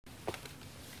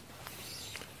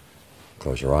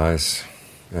Close your eyes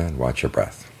and watch your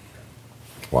breath.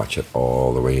 Watch it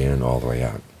all the way in, all the way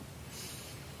out.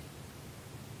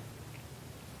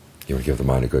 You want to give the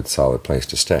mind a good, solid place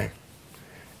to stay,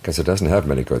 because it doesn't have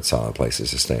many good, solid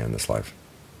places to stay in this life.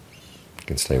 You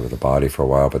can stay with the body for a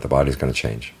while, but the body's going to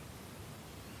change.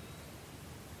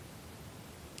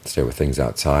 Stay with things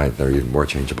outside, they're even more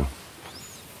changeable.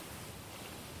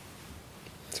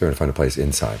 So you're going to find a place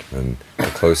inside, and the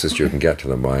closest you can get to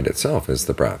the mind itself is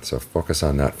the breath, so focus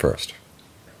on that first.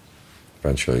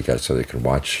 Eventually you get it so that you can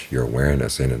watch your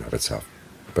awareness in and of itself.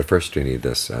 But first you need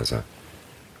this as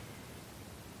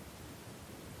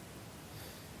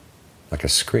like a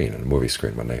screen, a movie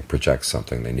screen. When they project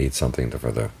something, they need something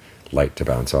for the light to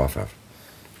bounce off of.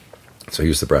 So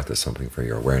use the breath as something for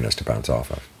your awareness to bounce off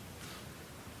of.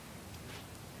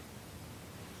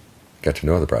 Get to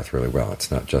know the breath really well. It's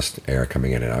not just air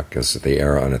coming in and out, because the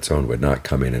air on its own would not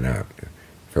come in and out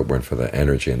if it weren't for the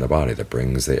energy in the body that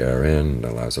brings the air in and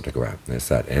allows it to go out. And it's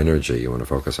that energy you want to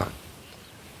focus on,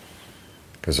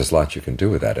 because there's lots you can do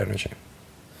with that energy.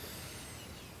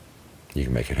 You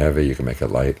can make it heavy, you can make it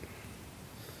light,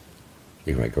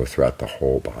 you can make it go throughout the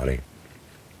whole body.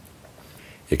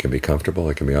 It can be comfortable,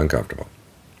 it can be uncomfortable,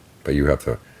 but you have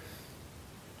the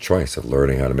choice of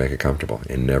learning how to make it comfortable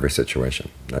in every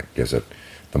situation. That gives it,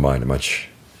 the mind, a much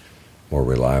more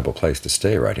reliable place to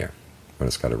stay right here. When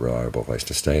it's got a reliable place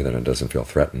to stay, then it doesn't feel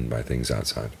threatened by things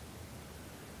outside.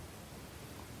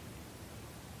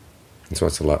 And so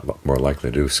it's a lot more likely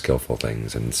to do skillful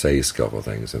things and say skillful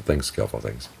things and think skillful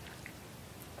things.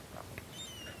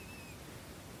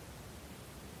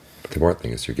 But the important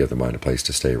thing is you give the mind a place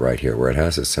to stay right here, where it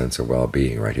has a sense of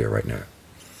well-being right here, right now.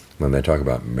 When they talk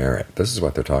about merit, this is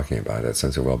what they're talking about, that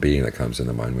sense of well-being that comes in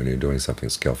the mind when you're doing something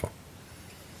skillful.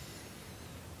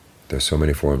 There's so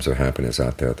many forms of happiness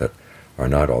out there that are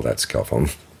not all that skillful.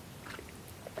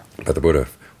 But the Buddha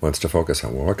wants to focus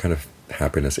on, well, what kind of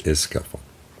happiness is skillful?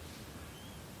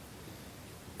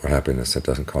 Or happiness that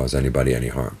doesn't cause anybody any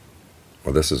harm.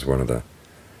 Well, this is one of the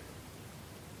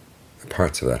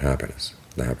parts of that happiness,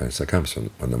 the happiness that comes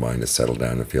from when the mind is settled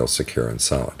down and feels secure and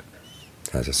solid.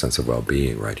 Has a sense of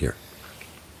well-being right here.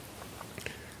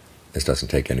 This doesn't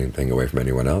take anything away from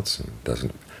anyone else, and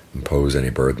doesn't impose any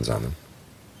burdens on them,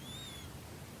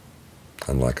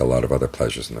 unlike a lot of other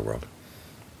pleasures in the world.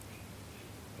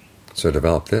 So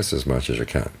develop this as much as you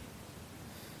can.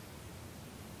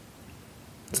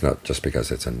 It's not just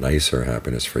because it's a nicer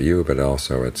happiness for you, but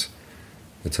also it's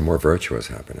a more virtuous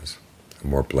happiness, a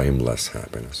more blameless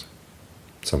happiness.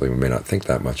 Something we may not think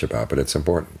that much about, but it's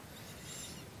important.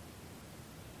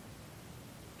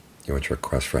 You want your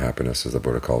quest for happiness, as the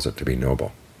Buddha calls it, to be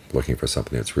noble, looking for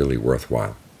something that's really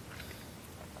worthwhile,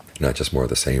 not just more of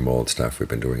the same old stuff we've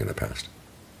been doing in the past,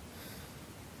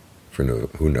 for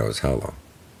who knows how long.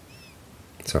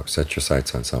 So set your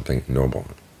sights on something noble,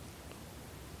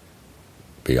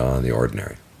 beyond the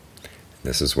ordinary.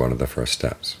 This is one of the first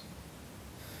steps.